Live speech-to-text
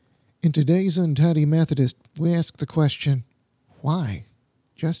In today's Untidy Methodist, we ask the question, why?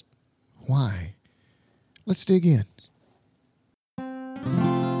 Just why? Let's dig in.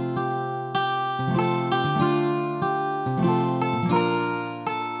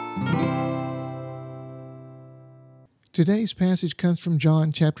 Today's passage comes from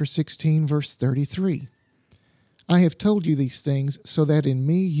John chapter 16, verse 33. I have told you these things so that in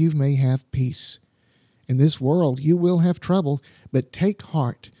me you may have peace. In this world you will have trouble, but take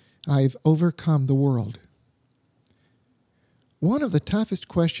heart. I have overcome the world. One of the toughest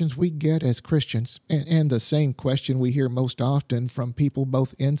questions we get as Christians, and the same question we hear most often from people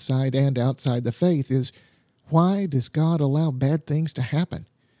both inside and outside the faith, is, why does God allow bad things to happen?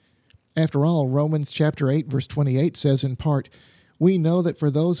 After all, Romans chapter 8, verse 28 says in part, we know that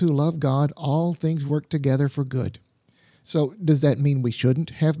for those who love God, all things work together for good. So does that mean we shouldn't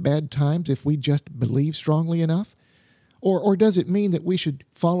have bad times if we just believe strongly enough? Or does it mean that we should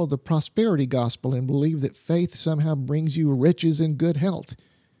follow the prosperity gospel and believe that faith somehow brings you riches and good health?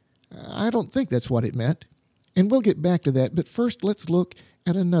 I don't think that's what it meant. And we'll get back to that, but first let's look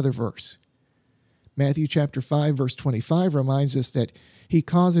at another verse. Matthew chapter 5, verse 25 reminds us that He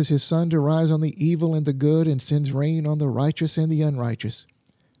causes His sun to rise on the evil and the good and sends rain on the righteous and the unrighteous.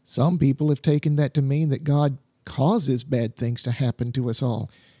 Some people have taken that to mean that God causes bad things to happen to us all,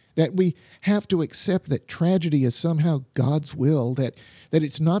 that we have to accept that tragedy is somehow God's will, that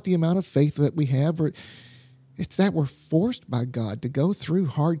it's not the amount of faith that we have, or it's that we're forced by God to go through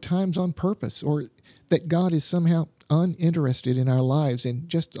hard times on purpose, or that God is somehow uninterested in our lives and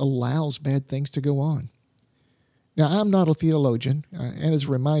just allows bad things to go on. Now, I'm not a theologian, and as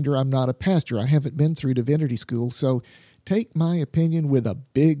a reminder, I'm not a pastor. I haven't been through divinity school, so take my opinion with a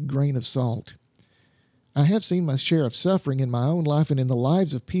big grain of salt. I have seen my share of suffering in my own life and in the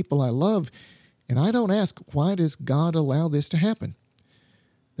lives of people I love, and I don't ask, why does God allow this to happen?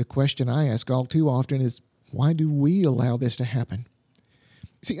 The question I ask all too often is, why do we allow this to happen?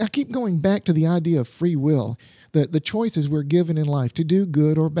 See, I keep going back to the idea of free will, the choices we're given in life to do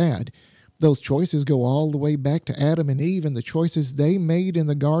good or bad. Those choices go all the way back to Adam and Eve and the choices they made in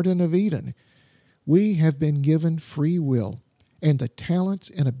the Garden of Eden. We have been given free will and the talents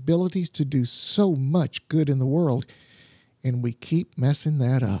and abilities to do so much good in the world, and we keep messing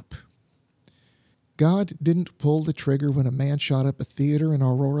that up. God didn't pull the trigger when a man shot up a theater in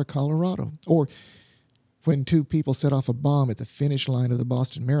Aurora, Colorado, or when two people set off a bomb at the finish line of the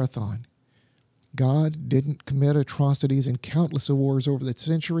Boston Marathon. God didn't commit atrocities in countless wars over the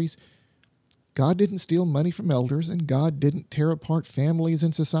centuries. God didn't steal money from elders, and God didn't tear apart families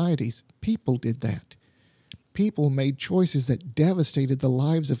and societies. People did that. People made choices that devastated the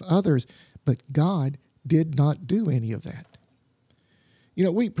lives of others, but God did not do any of that. You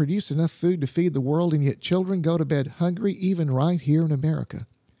know, we produce enough food to feed the world, and yet children go to bed hungry even right here in America.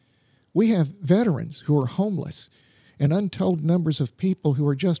 We have veterans who are homeless and untold numbers of people who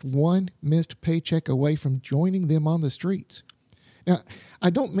are just one missed paycheck away from joining them on the streets. Now, I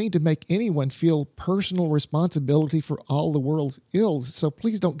don't mean to make anyone feel personal responsibility for all the world's ills, so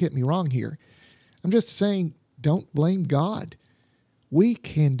please don't get me wrong here. I'm just saying, don't blame God. We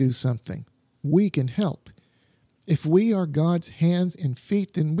can do something. We can help. If we are God's hands and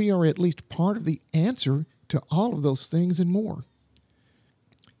feet, then we are at least part of the answer to all of those things and more.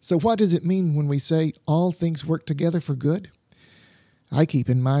 So what does it mean when we say all things work together for good? I keep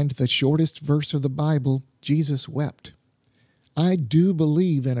in mind the shortest verse of the Bible, Jesus wept. I do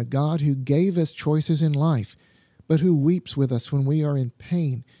believe in a God who gave us choices in life, but who weeps with us when we are in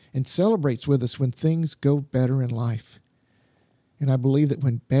pain and celebrates with us when things go better in life. And I believe that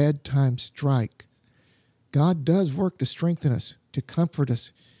when bad times strike, God does work to strengthen us, to comfort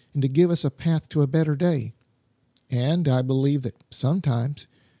us, and to give us a path to a better day. And I believe that sometimes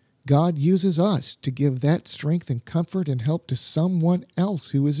God uses us to give that strength and comfort and help to someone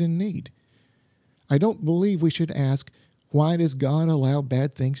else who is in need. I don't believe we should ask, why does God allow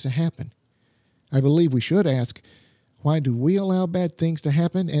bad things to happen? I believe we should ask, why do we allow bad things to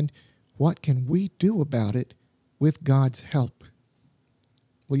happen, and what can we do about it with God's help?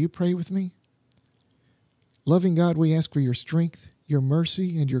 Will you pray with me? Loving God, we ask for your strength, your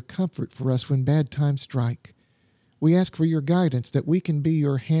mercy, and your comfort for us when bad times strike. We ask for your guidance that we can be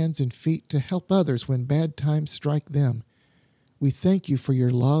your hands and feet to help others when bad times strike them. We thank you for your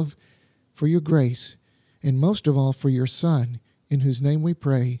love, for your grace, and most of all for your Son, in whose name we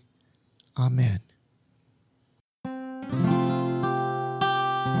pray. Amen.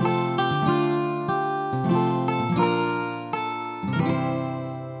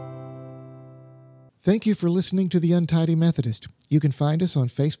 Thank you for listening to the Untidy Methodist. You can find us on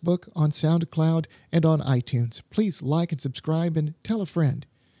Facebook, on SoundCloud, and on iTunes. Please like and subscribe and tell a friend.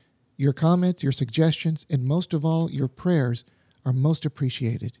 Your comments, your suggestions, and most of all, your prayers are most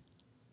appreciated.